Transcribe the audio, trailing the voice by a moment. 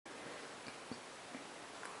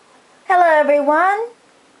everyone,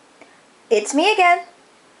 it's me again.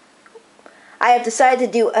 I have decided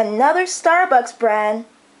to do another Starbucks brand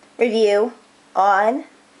review on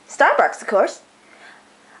Starbucks, of course.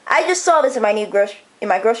 I just saw this in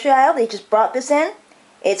my grocery aisle. They just brought this in.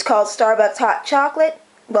 It's called Starbucks Hot Chocolate,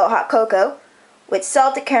 hot cocoa with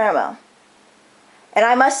salted caramel. And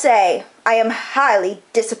I must say, I am highly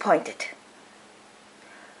disappointed.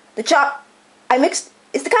 It's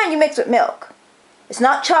the kind you mix with milk. It's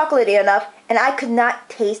not chocolatey enough, and I could not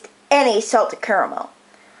taste any salted caramel.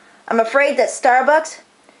 I'm afraid that Starbucks,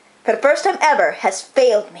 for the first time ever, has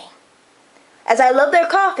failed me. As I love their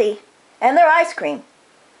coffee and their ice cream,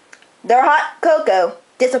 their hot cocoa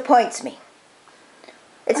disappoints me.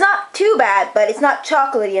 It's not too bad, but it's not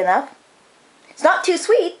chocolatey enough. It's not too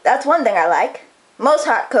sweet. That's one thing I like. Most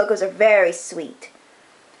hot cocos are very sweet.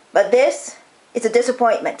 But this is a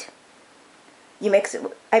disappointment. I mixed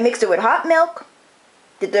it with hot milk.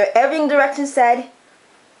 Did everything directions said.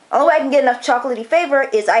 Only way I can get enough chocolatey flavor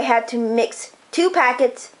is I had to mix 2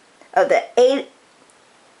 packets of the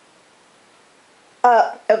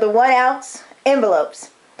 1 ounce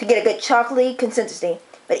envelopes to get a good chocolatey consistency.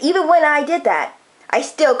 But even when I did that, I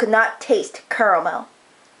still could not taste caramel.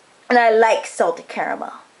 And I like salted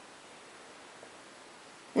caramel.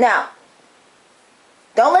 Now,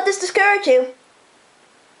 don't let this discourage you.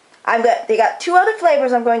 They got 2 other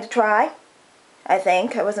flavors I'm going to try. I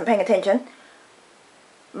think. I wasn't paying attention.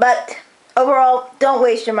 But overall, don't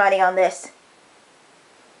waste your money on this.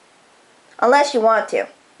 Unless you want to.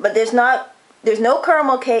 But there's no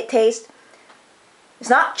caramel taste. It's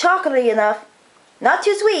not chocolatey enough. Not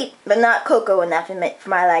too sweet, but not cocoa enough for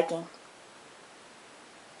my liking.